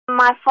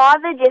my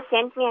father just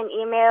sent me an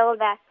email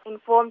that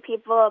informed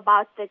people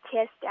about the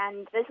test,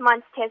 and this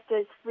month's test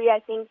was free, I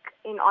think,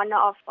 in honor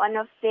of one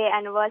of their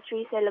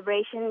anniversary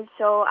celebrations.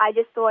 So I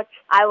just thought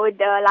I would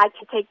like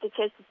to take the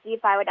test to see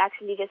if I would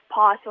actually just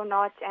pass or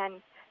not, and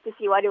to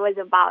see what it was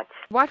about.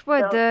 What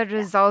were the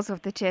results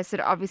of the test that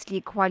obviously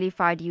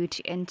qualified you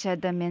to enter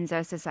the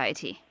MENSA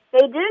society?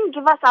 They didn't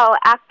give us our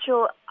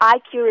actual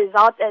IQ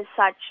result as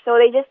such, so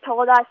they just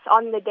told us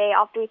on the day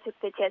after we took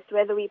the test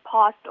whether we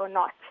passed or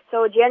not.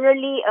 So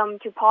generally,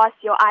 to pass,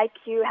 your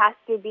IQ has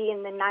to be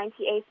in the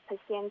 98th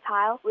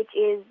percentile, which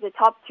is the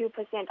top 2%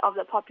 of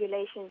the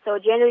population. So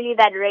generally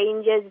that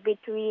ranges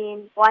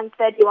between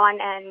 131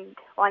 and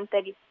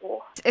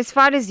 134. As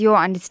far as your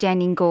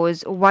understanding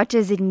goes, what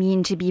does it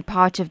mean to be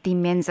part of the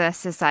MENSA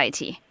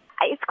society?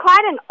 It's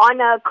quite an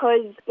honor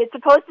because it's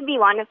supposed to be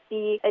one of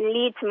the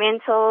elite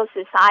mental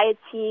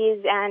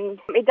societies, and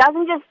it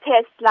doesn't just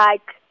test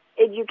like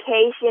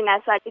education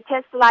as such. It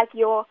tests like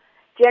your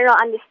general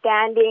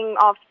understanding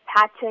of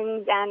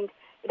patterns, and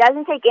it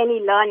doesn't take any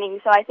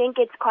learning. So I think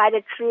it's quite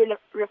a true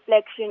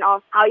reflection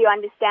of how you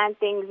understand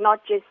things,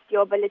 not just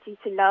your ability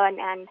to learn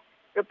and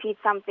repeat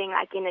something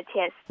like in a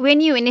test.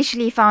 When you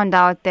initially found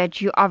out that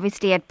you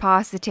obviously had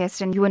passed the test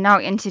and you were now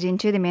entered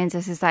into the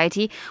MENSA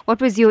society, what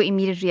was your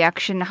immediate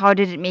reaction? How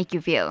did it make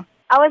you feel?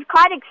 I was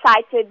quite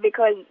excited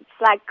because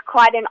it's like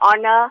quite an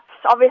honor.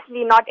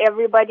 Obviously not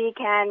everybody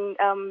can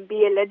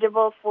be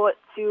eligible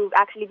to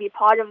actually be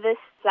part of this.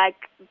 It's like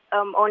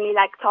only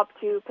like top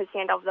 2%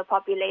 of the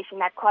population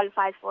that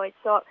qualifies for it.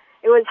 So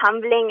it was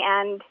humbling,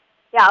 and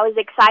yeah, I was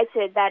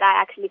excited that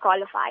I actually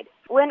qualified.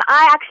 When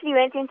I actually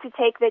went in to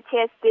take the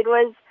test, it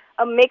was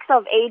a mix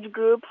of age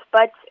groups,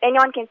 but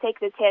anyone can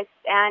take the test.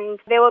 And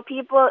there were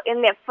people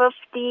in their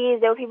 50s,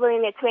 there were people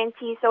in their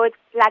 20s, so it's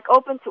like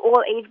open to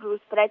all age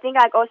groups. But I think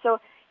like also,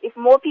 if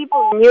more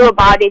people knew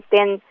about it,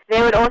 then they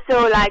would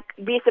also like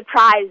be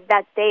surprised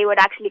that they would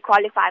actually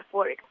qualify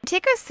for it.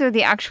 Take us through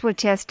the actual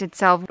test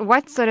itself.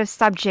 What sort of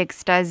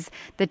subjects does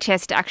the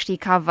test actually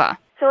cover?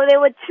 So there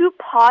were 2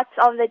 parts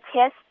of the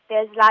test.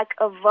 There's like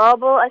a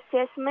verbal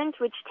assessment,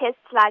 which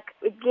tests like,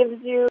 it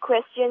gives you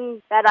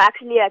questions that are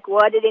actually like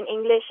worded in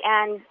English,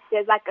 and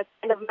there's like a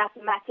kind of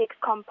mathematics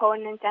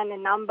component and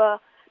a number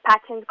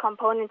patterns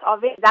component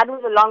of it. That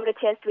was a longer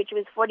test, which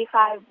was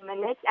 45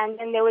 minutes. And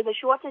then there was a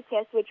shorter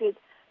test, which was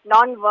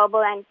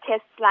non-verbal and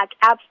tests like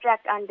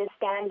abstract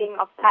understanding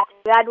of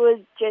patterns. That was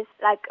just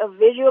like a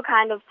visual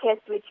kind of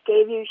test which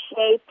gave you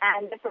shape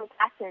and different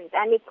patterns.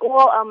 And it's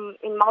all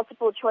in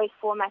multiple choice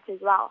format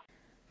as well.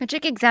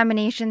 Matric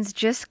examinations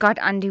just got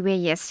underway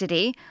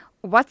yesterday.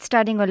 What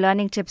studying or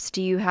learning tips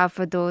do you have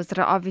for those that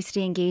are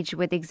obviously engaged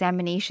with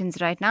examinations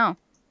right now?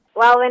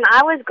 Well, when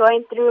I was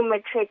going through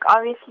Matric,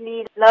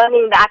 obviously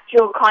learning the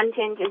actual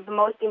content is the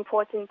most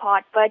important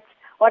part. But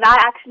what I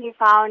actually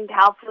found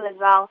helpful as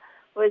well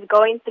was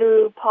going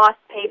through past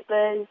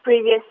papers,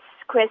 previous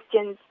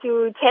questions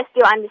to test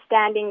your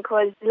understanding,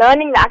 because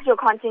learning the actual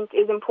content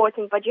is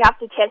important, but you have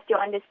to test your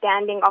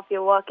understanding of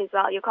your work as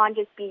well. You can't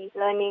just be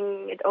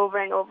learning it over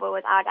and over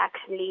without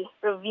actually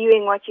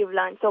reviewing what you've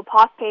learned. So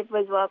past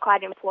papers were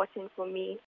quite important for me.